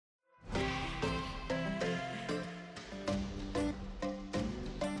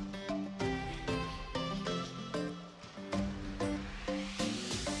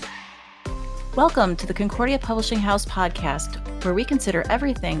Welcome to the Concordia Publishing House podcast, where we consider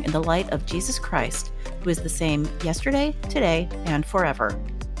everything in the light of Jesus Christ, who is the same yesterday, today, and forever.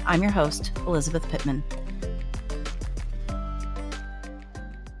 I'm your host, Elizabeth Pittman.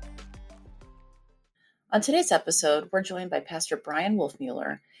 On today's episode, we're joined by Pastor Bryan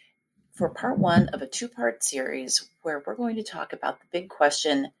Wolfmueller for part one of a two-part series where we're going to talk about the big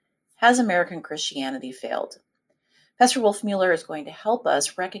question, has American Christianity failed? Pastor Wolfmueller is going to help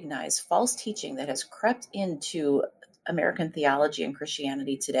us recognize false teaching that has crept into American theology and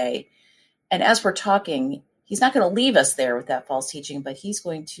Christianity today. And as we're talking, he's not going to leave us there with that false teaching, but he's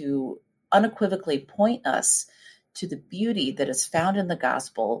going to unequivocally point us to the beauty that is found in the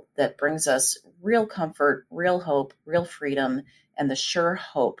gospel that brings us real comfort, real hope, real freedom, and the sure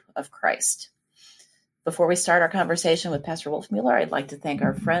hope of Christ. Before we start our conversation with Pastor Wolfmueller, I'd like to thank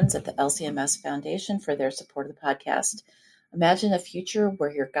our friends at the LCMS Foundation for their support of the podcast. Imagine a future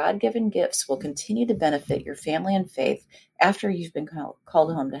where your God-given gifts will continue to benefit your family and faith after you've been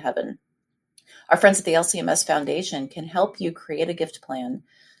called home to heaven. Our friends at the LCMS Foundation can help you create a gift plan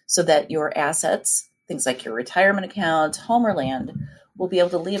so that your assets, things like your retirement account, home or land, will be able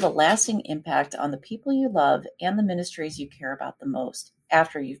to leave a lasting impact on the people you love and the ministries you care about the most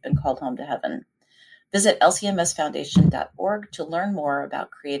after you've been called home to heaven. Visit lcmsfoundation.org to learn more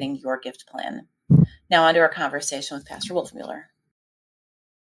about creating your gift plan. Now on to our conversation with Pastor Wolfmueller.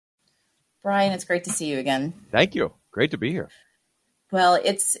 Bryan, it's great to see you again. Thank you. Great to be here. Well,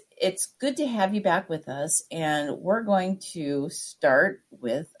 it's good to have you back with us, and we're going to start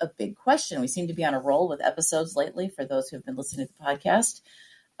with a big question. We seem to be on a roll with episodes lately, for those who have been listening to the podcast,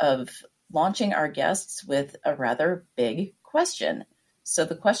 of launching our guests with a rather big question. So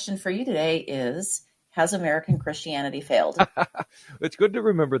the question for you today is, has American Christianity failed? It's good to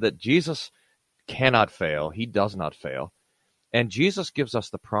remember that Jesus cannot fail. He does not fail. And Jesus gives us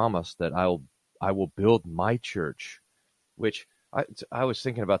the promise that I will build my church, which I was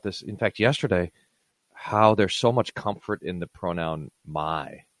thinking about this, in fact, yesterday, how there's so much comfort in the pronoun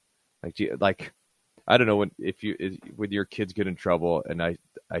my. Like I don't know, when your kids get in trouble, and I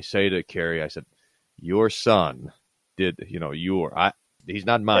say to Carrie, I said, your son did, he's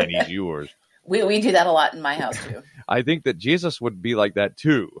not mine, he's yours. We do that a lot in my house too. I think that Jesus would be like that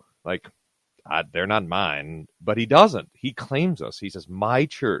too. Like, they're not mine, but he doesn't. He claims us. He says, my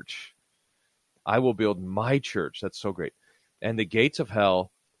church, I will build my church. That's so great. And the gates of hell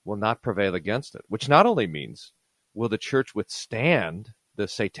will not prevail against it, which not only means will the church withstand the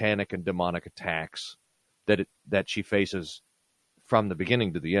satanic and demonic attacks that she faces from the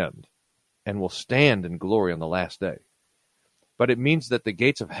beginning to the end, and will stand in glory on the last day. But it means that the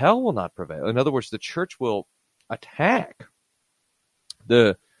gates of hell will not prevail. In other words, the church will attack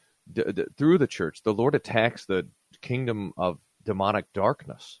through the church. The Lord attacks the kingdom of demonic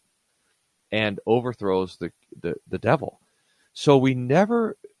darkness and overthrows the devil. So we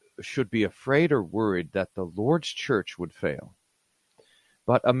never should be afraid or worried that the Lord's church would fail.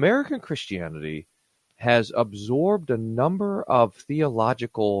 But American Christianity has absorbed a number of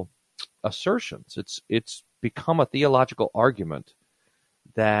theological assertions. It's become a theological argument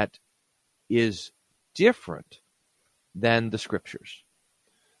that is different than the scriptures.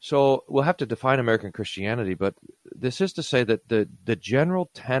 So we'll have to define American Christianity, but this is to say that the general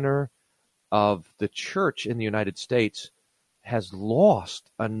tenor of the church in the United States has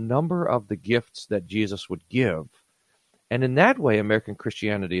lost a number of the gifts that Jesus would give. And in that way, American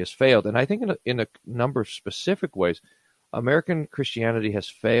Christianity has failed. And I think in a number of specific ways, American Christianity has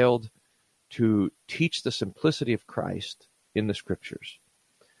failed to teach the simplicity of Christ in the scriptures.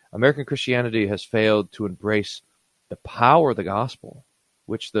 American Christianity has failed to embrace the power of the gospel,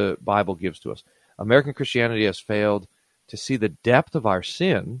 which the Bible gives to us. American Christianity has failed to see the depth of our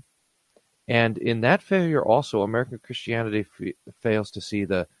sin, and in that failure also, American Christianity fails to see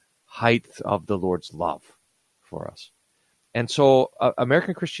the height of the Lord's love for us. And so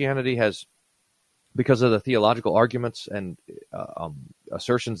American Christianity has, because of the theological arguments and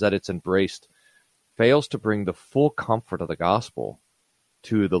assertions that it's embraced, fails to bring the full comfort of the gospel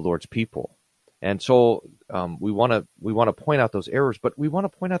to the Lord's people. And so we want to point out those errors, but we want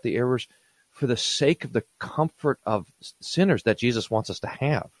to point out the errors for the sake of the comfort of sinners that Jesus wants us to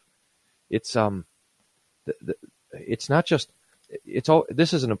have. It's it's not just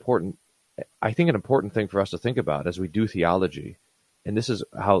this is an important thing for us to think about as we do theology, and this is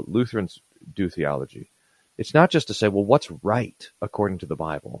how Lutherans do theology. It's not just to say, well, what's right according to the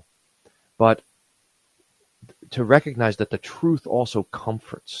Bible, but to recognize that the truth also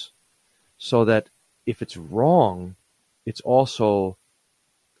comforts, so that if it's wrong, it's also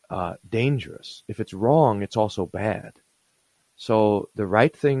dangerous. If it's wrong, it's also bad. So the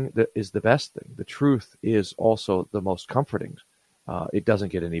right thing that is the best thing. The truth is also the most comforting. It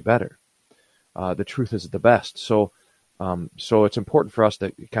doesn't get any better. The truth is the best. So it's important for us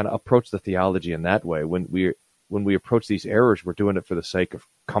to kind of approach the theology in that way. When we approach these errors, we're doing it for the sake of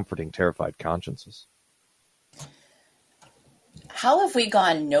comforting terrified consciences. How have we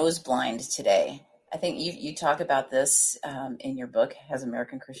gone nose blind today? I think you talk about this in your book, Has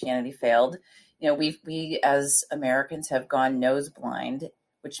American Christianity Failed? We as Americans have gone nose blind,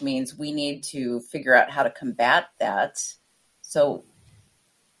 which means we need to figure out how to combat that. So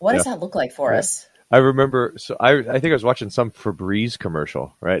what Yeah. does that look like for us? I remember, so I think I was watching some Febreze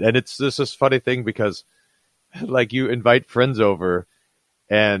commercial, right? And it's this funny thing because like you invite friends over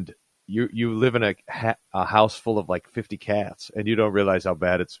and you live in a house full of like 50 cats and you don't realize how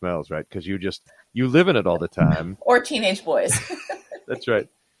bad it smells, right? Because you live in it all the time. Or teenage boys. That's right.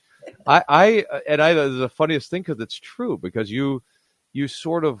 I the funniest thing because it's true because you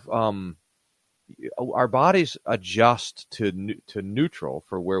sort of our bodies adjust to neutral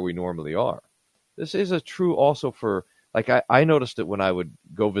for where we normally are. This is a true also for like I noticed it when I would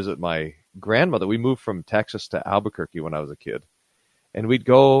go visit my grandmother. We moved from Texas to Albuquerque when I was a kid, and we'd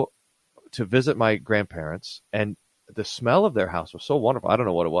go to visit my grandparents, and the smell of their house was so wonderful. I don't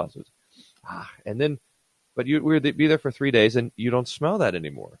know what it was. And then, but we'd be there for 3 days, and you don't smell that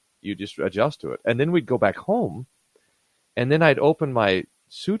anymore. You just adjust to it. And then we'd go back home, and then I'd open my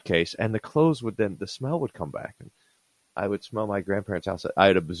suitcase, and the smell would come back, and I would smell my grandparents' house.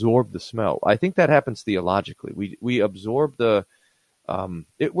 I'd absorb the smell. I think that happens theologically. We absorb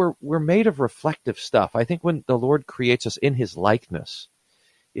we're made of reflective stuff. I think when the Lord creates us in His likeness,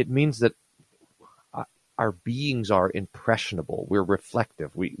 it means that our beings are impressionable. We're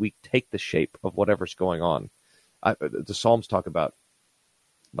reflective. We take the shape of whatever's going on. The Psalms talk about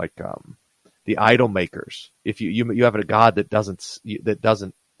like the idol makers. If you have a God that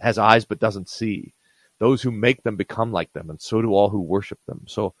has eyes but doesn't see, those who make them become like them, and so do all who worship them.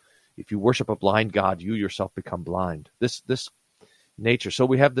 So if you worship a blind God, you yourself become blind. This nature. So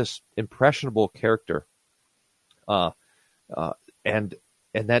we have this impressionable character, and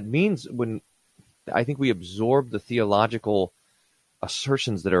that means when I think we absorb the theological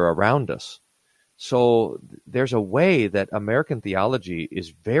assertions that are around us. So there's a way that American theology is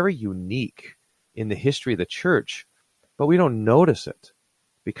very unique in the history of the church, but we don't notice it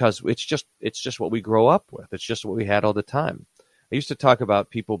because it's just what we grow up with. It's just what we had all the time. I used to talk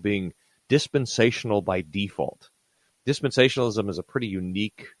about people being dispensational by default. Dispensationalism is a pretty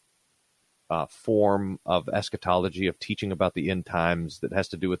unique form of eschatology, of teaching about the end times that has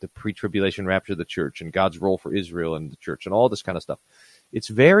to do with the pre-tribulation rapture of the church and God's role for Israel and the church and all this kind of stuff. It's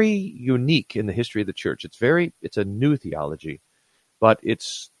very unique in the history of the church. It's a new theology, but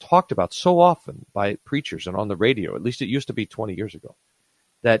it's talked about so often by preachers and on the radio, at least it used to be 20 years ago,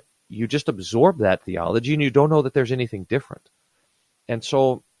 that you just absorb that theology and you don't know that there's anything different. And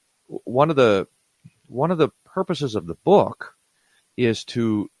so one of the purposes of the book is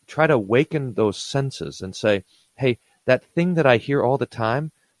to try to awaken those senses and say, hey, that thing that I hear all the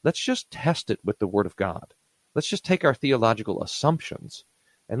time, let's just test it with the Word of God. Let's just take our theological assumptions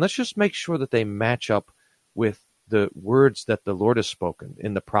and let's just make sure that they match up with the words that the Lord has spoken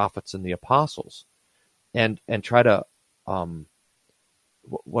in the prophets and the apostles, and try to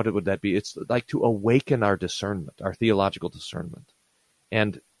what would that be? It's like to awaken our discernment, our theological discernment,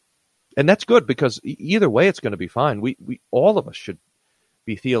 and that's good because either way it's going to be fine. We all of us should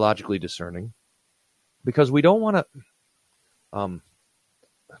be theologically discerning because we don't want to.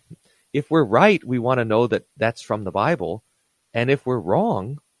 If we're right, we want to know that that's from the Bible, and if we're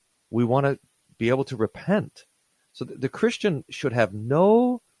wrong, we want to be able to repent. So the Christian should have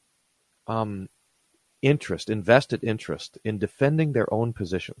no invested interest in defending their own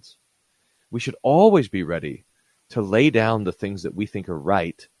positions. We should always be ready to lay down the things that we think are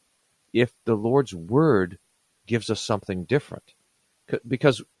right if the Lord's Word gives us something different.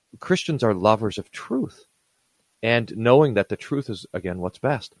 Because Christians are lovers of truth and knowing that the truth is, again, what's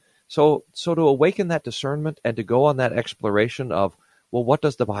best. So to awaken that discernment and to go on that exploration of, well, what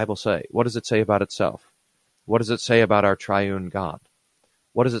does the Bible say? What does it say about itself? What does it say about our triune God?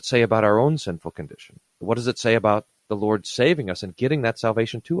 What does it say about our own sinful condition? What does it say about the Lord saving us and getting that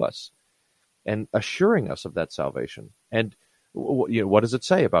salvation to us and assuring us of that salvation? And what does it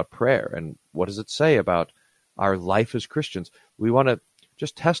say about prayer? And what does it say about our life as Christians? We want to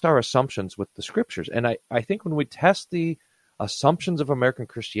just test our assumptions with the Scriptures. And I think when we test the assumptions of American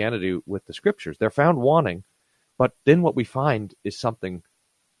Christianity with the Scriptures, they're found wanting, but then what we find is something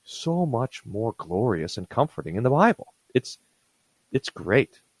so much more glorious and comforting in the Bible. It's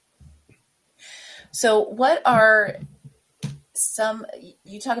great. So what are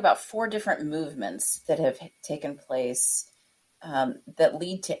you talk about four different movements that have taken place that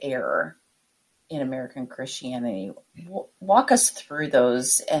lead to error in American Christianity. Walk us through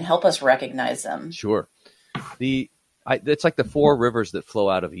those and help us recognize them. Sure. It's like the four rivers that flow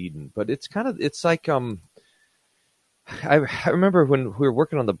out of Eden, but it's like I remember when we were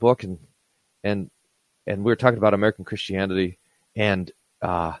working on the book and we were talking about American Christianity, and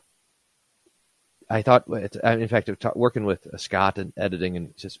I thought, in fact, working with Scott and editing,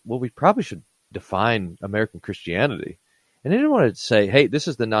 and just, well, we probably should define American Christianity. And I didn't want to say, hey, this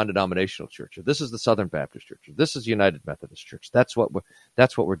is the non-denominational church, or this is the Southern Baptist Church, or this is United Methodist Church. That's what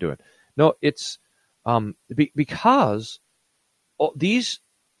we're doing. No, it's because these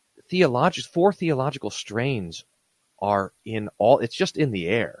four theological strains are in all. It's just in the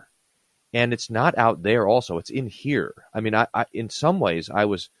air, and it's not out there. Also, it's in here. I mean, I in some ways, I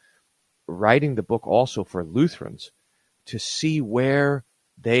was writing the book also for Lutherans to see where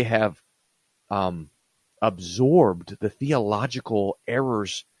they have absorbed the theological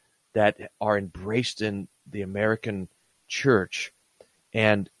errors that are embraced in the American church,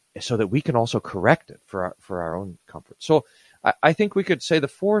 and so that we can also correct it for our own comfort. So I think we could say the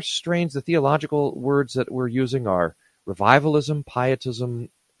four strains, the theological words that we're using are revivalism, pietism,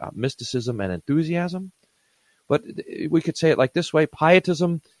 mysticism, and enthusiasm. But we could say it like this way: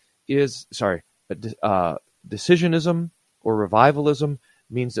 pietism is, decisionism or revivalism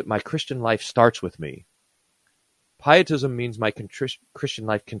means that my Christian life starts with me. Pietism means my Christian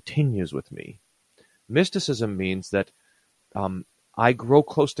life continues with me. Mysticism means that I grow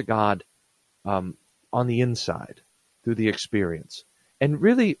close to God on the inside through the experience. And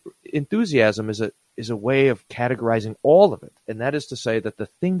really, enthusiasm is a way of categorizing all of it. And that is to say that the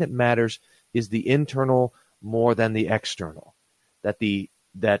thing that matters is the internal more than the external. That the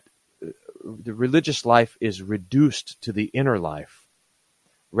religious life is reduced to the inner life,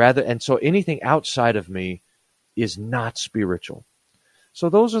 and so anything outside of me is not spiritual. So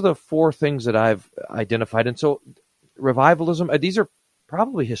those are the four things that I've identified. And so revivalism, these are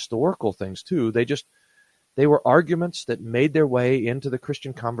probably historical things too. They were arguments that made their way into the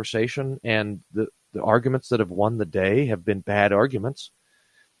Christian conversation, and the arguments that have won the day have been bad arguments.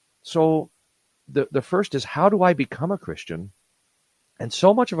 So the first is, how do I become a Christian? And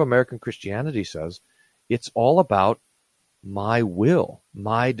so much of American Christianity says it's all about my will,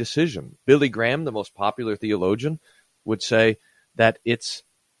 my decision. Billy Graham, the most popular theologian, would say that it's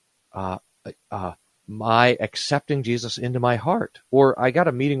my accepting Jesus into my heart. Or I got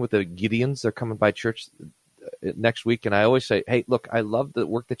a meeting with the Gideons. They're coming by church next week, and I always say, hey, look, I love the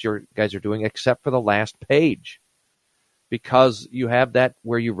work that you guys are doing, except for the last page. Because you have that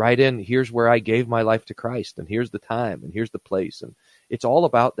where you write in, here's where I gave my life to Christ, and here's the time, and here's the place. And it's all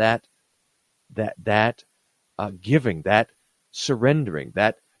about that giving, that surrendering,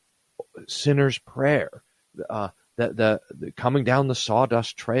 that sinner's prayer, the coming down the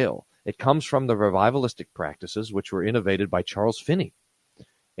sawdust trail. It comes from the revivalistic practices, which were innovated by Charles Finney,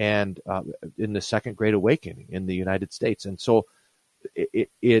 and in the Second Great Awakening in the United States. And so,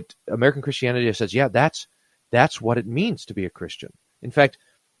 American Christianity says, yeah, that's what it means to be a Christian. In fact,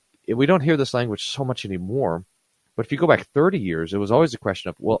 we don't hear this language so much anymore, but if you go back 30 years, it was always a question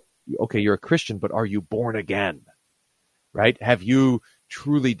of, well, okay, you're a Christian, but are you born again? Right? Have you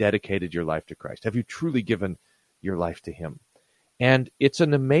truly dedicated your life to Christ? Have you truly given your life to Him? And it's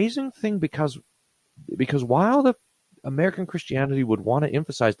an amazing thing because while the American Christianity would want to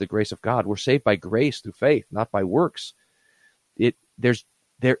emphasize the grace of God, we're saved by grace through faith, not by works.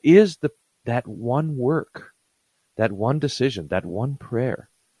 There is that one work, that one decision, that one prayer.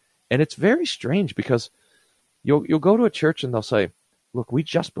 And it's very strange because you'll go to a church and they'll say, look, we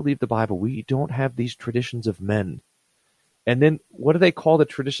just believe the Bible. We don't have these traditions of men. And then what do they call the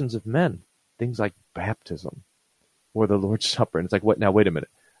traditions of men? Things like baptism or the Lord's Supper. And it's like, wait a minute.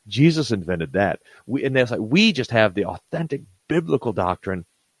 Jesus invented that. And it's like, we just have the authentic biblical doctrine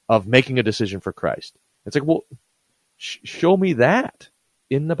of making a decision for Christ. It's like, well, show me that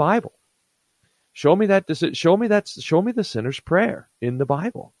in the Bible. Show me the sinner's prayer in the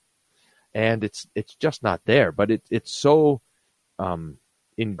Bible. And it's just not there, but it's so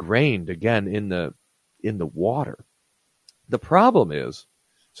ingrained again in the water. The problem is,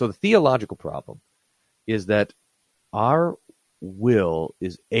 so the theological problem is that our will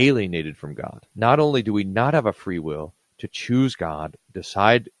is alienated from God. Not only do we not have a free will to choose God,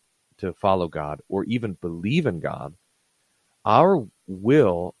 decide to follow God, or even believe in God, our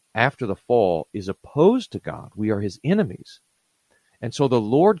will after the fall is opposed to God. We are His enemies. And so the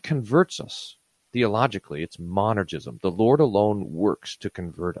Lord converts us. Theologically, it's monergism. The Lord alone works to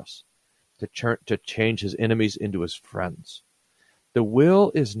convert us, to change His enemies into His friends. The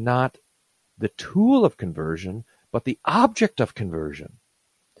will is not the tool of conversion, but the object of conversion.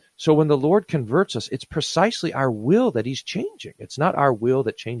 So when the Lord converts us, it's precisely our will that he's changing. It's not our will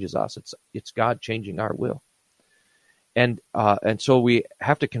that changes us. It's God changing our will. And so we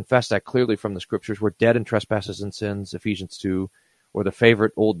have to confess that clearly from the scriptures. We're dead in trespasses and sins, Ephesians 2, or the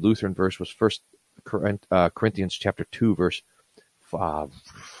favorite old Lutheran verse was 1 Corinthians chapter 2, verse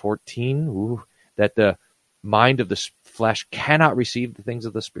 14, that the mind of the flesh cannot receive the things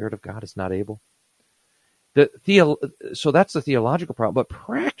of the Spirit of God, is not able. So that's the theological problem, but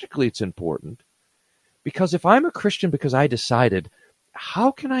practically it's important, because if I'm a Christian because I decided,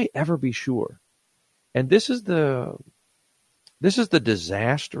 how can I ever be sure? And this is the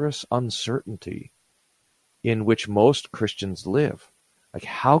disastrous uncertainty in which most Christians live. Like,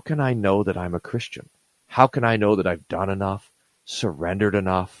 how can I know that I'm a Christian? How can I know that I've done enough, surrendered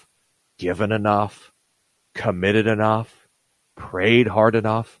enough, given enough, committed enough, prayed hard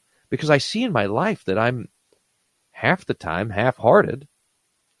enough? Because I see in my life that I'm half the time half-hearted,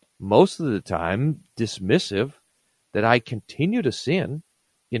 most of the time dismissive, that I continue to sin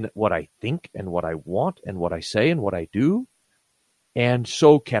in what I think and what I want and what I say and what I do. And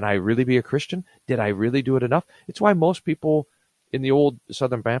so can I really be a Christian? Did I really do it enough? It's why most people in the old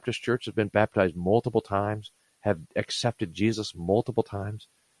Southern Baptist Church have been baptized multiple times, have accepted Jesus multiple times,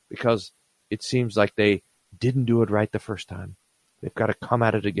 because it seems like they didn't do it right the first time. They've got to come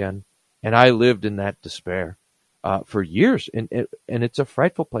at it again. And I lived in that despair for years, and it's a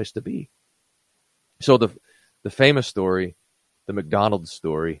frightful place to be. So the famous story, the McDonald's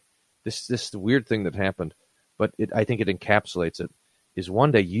story, this weird thing that happened, but I think it encapsulates it, is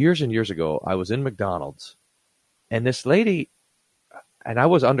one day, years and years ago, I was in McDonald's, and this lady, and I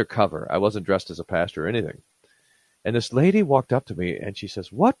was undercover. I wasn't dressed as a pastor or anything. And this lady walked up to me, and she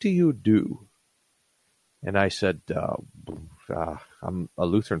says, "What do you do?" And I said, "I'm a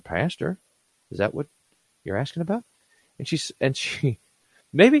Lutheran pastor. Is that what you're asking about?" And she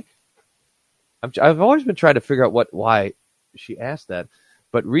maybe, I've always been trying to figure out why she asked that.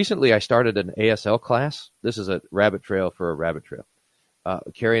 But recently I started an ASL class. This is a rabbit trail for a rabbit trail.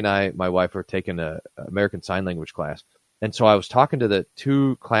 Carrie and I, my wife, are taking an American Sign Language class. And so I was talking to the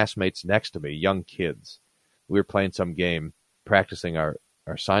two classmates next to me, young kids. We were playing some game, practicing our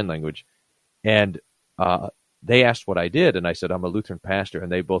sign language. And they asked what I did. And I said, "I'm a Lutheran pastor."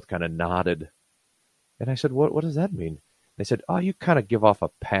 And they both kind of nodded. And I said, what does that mean? They said, "Oh, you kind of give off a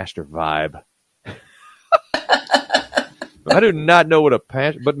pastor vibe." I do not know what a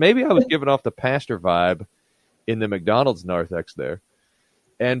pastor, but maybe I was giving off the pastor vibe in the McDonald's narthex there.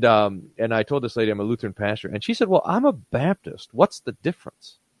 And I told this lady I'm a Lutheran pastor, and she said, "Well, I'm a Baptist. What's the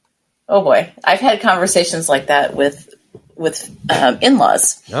difference?" Oh boy, I've had conversations like that with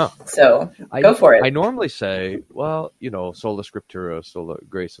in-laws. Oh. So go for it. I normally say, well, sola scriptura, sola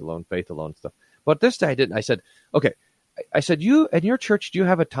grace alone, faith alone, stuff. But this day I didn't. I said, okay. I said, "You in your church, do you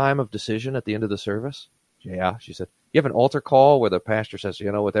have a time of decision at the end of the service?" "Yeah." She said, "You have an altar call where the pastor says,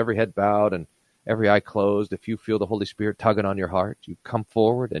 with every head bowed and every eye closed, if you feel the Holy Spirit tugging on your heart, you come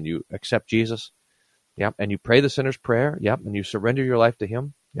forward and you accept Jesus. Yep. And you pray the sinner's prayer. Yep. And you surrender your life to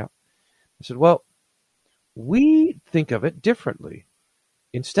him. Yep." I said, "Well, we think of it differently.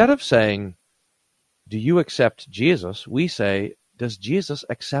 Instead of saying, 'Do you accept Jesus?' we say, 'Does Jesus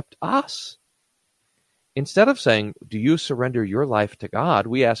accept us?' Instead of saying, 'Do you surrender your life to God?'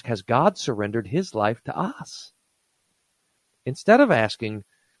 we ask, 'Has God surrendered his life to us?' Instead of asking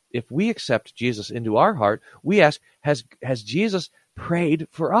if we accept Jesus into our heart, we ask, has Jesus prayed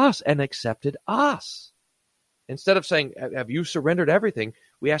for us and accepted us?" Instead of saying, "Have you surrendered everything?"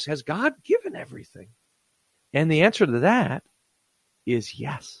 we ask, "Has God given everything?" And the answer to that is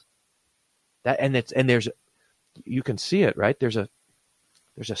yes. There's, you can see it, right? There's a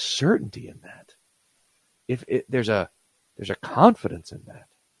certainty in that. There's a confidence in that.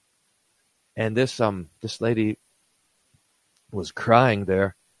 And this lady was crying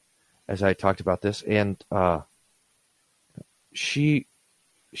there as I talked about this, and she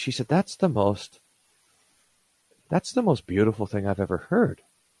said, that's the most beautiful thing I've ever heard.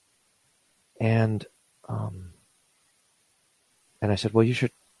 And I said, "Well, you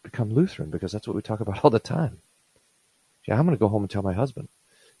should become Lutheran, because that's what we talk about all the time." Yeah, "I'm going to go home and tell my husband."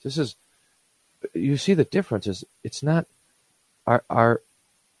 You see the difference is, it's not our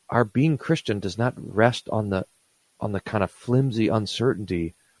being Christian does not rest on the kind of flimsy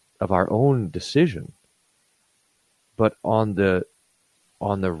uncertainty of our own decision, but on the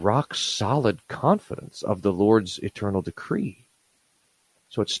rock solid confidence of the Lord's eternal decree.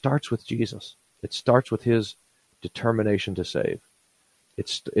 So it starts with Jesus. It starts with his determination to save.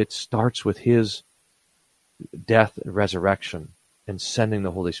 It starts with his death and resurrection and sending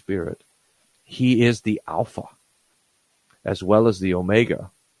the Holy Spirit. He is the Alpha as well as the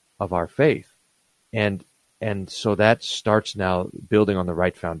Omega of our faith. And so that starts now building on the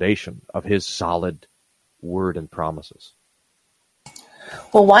right foundation of his solid word and promises.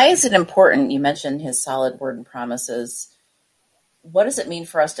 Well, why is it important? You mentioned his solid word and promises. What does it mean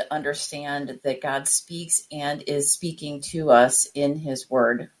for us to understand that God speaks and is speaking to us in his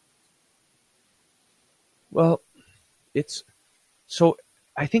word? Well, it's so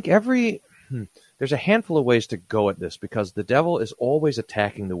I think there's a handful of ways to go at this, because the devil is always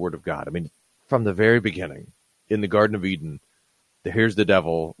attacking the word of God. I mean, from the very beginning in the Garden of Eden, here's the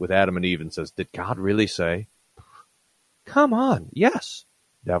devil with Adam and Eve and says, did God really say? Come on, yes,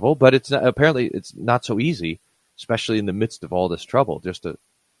 devil, but apparently it's not so easy, especially in the midst of all this trouble, just to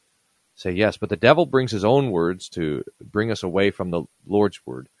say yes. But the devil brings his own words to bring us away from the Lord's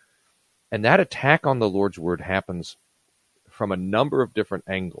word. And that attack on the Lord's word happens from a number of different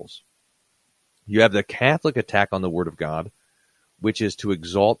angles. You have the Catholic attack on the word of God, which is to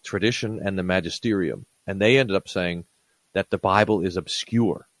exalt tradition and the magisterium. And they ended up saying that the Bible is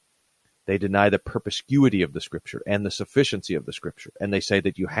obscure. They deny the perspicuity of the Scripture and the sufficiency of the Scripture. And they say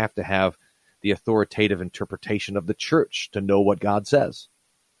that you have to have the authoritative interpretation of the church to know what God says.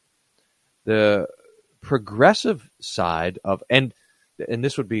 The progressive side of, and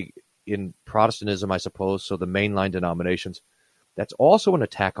this would be in Protestantism, I suppose, so the mainline denominations, that's also an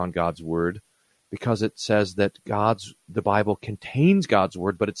attack on God's word, because it says that the Bible contains God's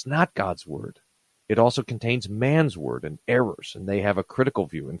word, but it's not God's word. It also contains man's word and errors, and they have a critical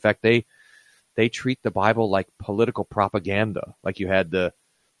view. In fact, they treat the Bible like political propaganda. Like you had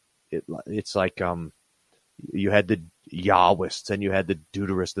it's like you had the Yahwists and you had the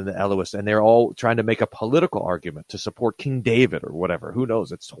Deuterists and the Elohists, and they're all trying to make a political argument to support King David or whatever. Who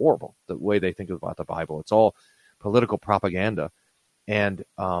knows? It's horrible the way they think about the Bible. It's all political propaganda, and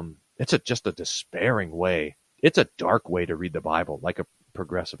it's just a despairing way. It's a dark way to read the Bible, like a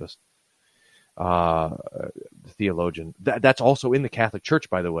progressivist theologian. That's also in the Catholic Church,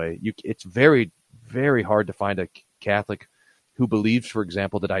 by the way. It's very, very hard to find a Catholic who believes, for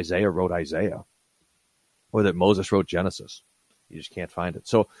example, that Isaiah wrote Isaiah or that Moses wrote Genesis. You just can't find it.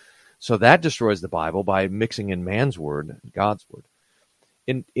 So that destroys the Bible by mixing in man's word and God's word.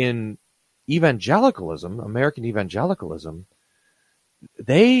 In evangelicalism, American evangelicalism,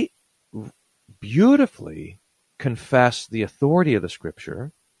 they beautifully confess the authority of the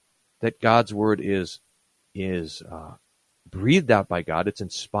Scripture, that God's word is breathed out by God. It's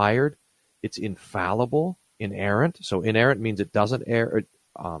inspired. It's infallible, inerrant. So inerrant means it doesn't err.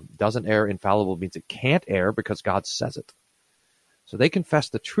 Doesn't err. Infallible means it can't err because God says it. So they confess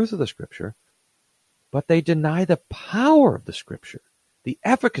the truth of the Scripture, but they deny the power of the Scripture, the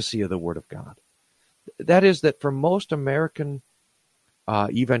efficacy of the Word of God. That is, that for most American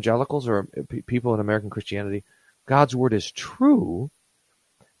evangelicals or people in American Christianity, God's Word is true,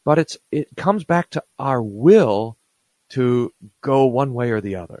 but it comes back to our will to go one way or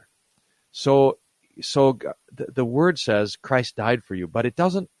the other. So the Word says Christ died for you, but it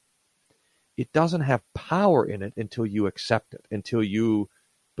doesn't have power in it until you accept it, until you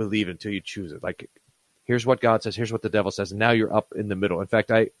believe it, until you choose it. Like, here's what God says, here's what the devil says, and now you're up in the middle. In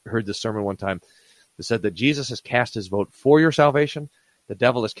fact, I heard this sermon one time that said that Jesus has cast his vote for your salvation, the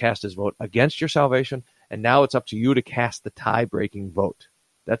devil has cast his vote against your salvation, and now it's up to you to cast the tie-breaking vote.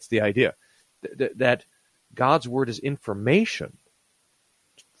 That's the idea. That God's word is information,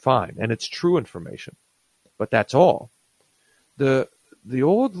 fine, and it's true information, but that's all. The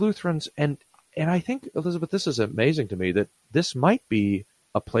old Lutherans, and I think, Elizabeth, this is amazing to me, that this might be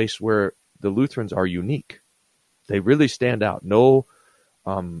a place where the Lutherans are unique. They really stand out. No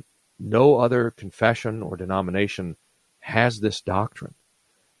other confession or denomination has this doctrine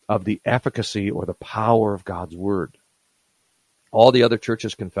of the efficacy or the power of God's word. All the other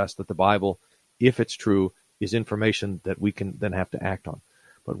churches confess that the Bible, if it's true, is information that we can then have to act on.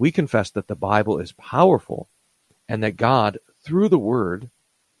 But we confess that the Bible is powerful and that God, through the word,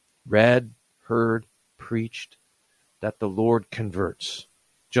 read, heard, preached, that the Lord converts.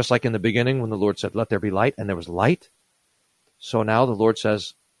 Just like in the beginning when the Lord said, let there be light, and there was light. So now the Lord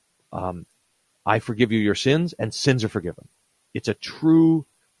says, I forgive you your sins, and sins are forgiven. It's a true,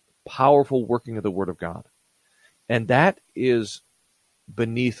 powerful working of the Word of God. And that is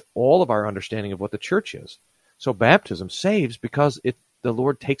beneath all of our understanding of what the church is. So baptism saves because the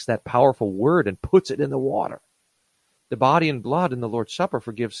Lord takes that powerful word and puts it in the water. The body and blood in the Lord's Supper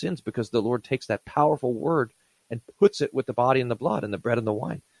forgive sins because the Lord takes that powerful word and puts it with the body and the blood and the bread and the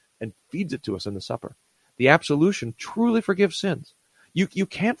wine and feeds it to us in the supper. The absolution truly forgives sins. You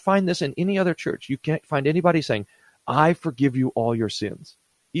can't find this in any other church. You can't find anybody saying, I forgive you all your sins.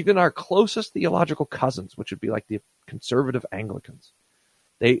 Even our closest theological cousins, which would be like the conservative Anglicans,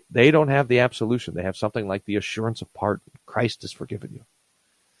 they don't have the absolution. They have something like the assurance of pardon. Christ has forgiven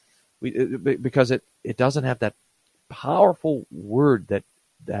you. Because it doesn't have that powerful word that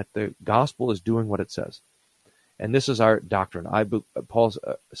the gospel is doing what it says. And this is our doctrine. Paul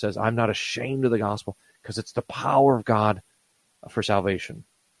says, I'm not ashamed of the gospel because it's the power of God for salvation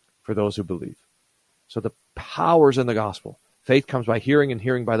for those who believe. So the power's in the gospel. Faith comes by hearing, and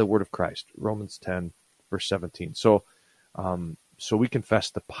hearing by the word of Christ. Romans 10, verse 17. So we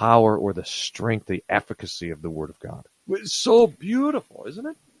confess the power or the strength, the efficacy of the word of God. It's so beautiful, isn't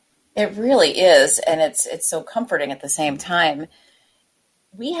it? It really is, and it's so comforting at the same time.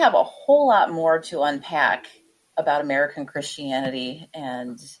 We have a whole lot more to unpack about American Christianity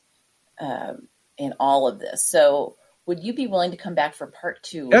and in all of this. So would you be willing to come back for part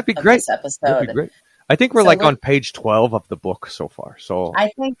 2 That'd be of great. this episode? That'd be great. I think we're on page 12 of the book so far. So I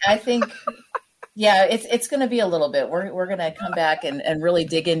think yeah, it's going to be a little bit. We're going to come back and really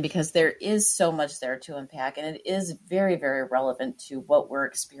dig in because there is so much there to unpack, and it is very, very relevant to what we're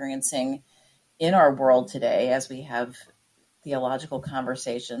experiencing in our world today as we have theological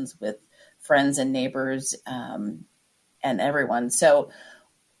conversations with friends and neighbors and everyone. So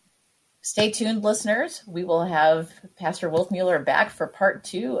stay tuned, listeners. We will have Pastor Wolfmueller back for part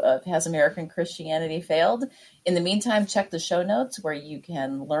 2 of Has American Christianity Failed? In the meantime, check the show notes where you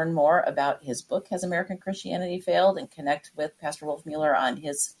can learn more about his book, Has American Christianity Failed? And connect with Pastor Wolfmueller on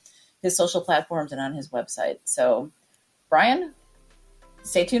his social platforms and on his website. So, Bryan,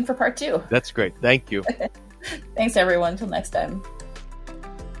 stay tuned for part 2. That's great. Thank you. Thanks, everyone. Until next time.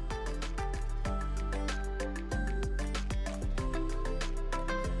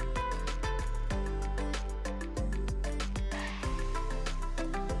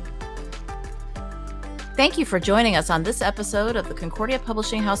 Thank you for joining us on this episode of the Concordia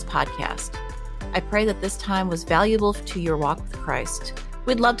Publishing House podcast. I pray that this time was valuable to your walk with Christ.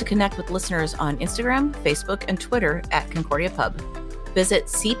 We'd love to connect with listeners on Instagram, Facebook, and Twitter at Concordia Pub. Visit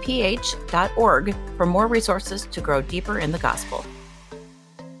cph.org for more resources to grow deeper in the gospel.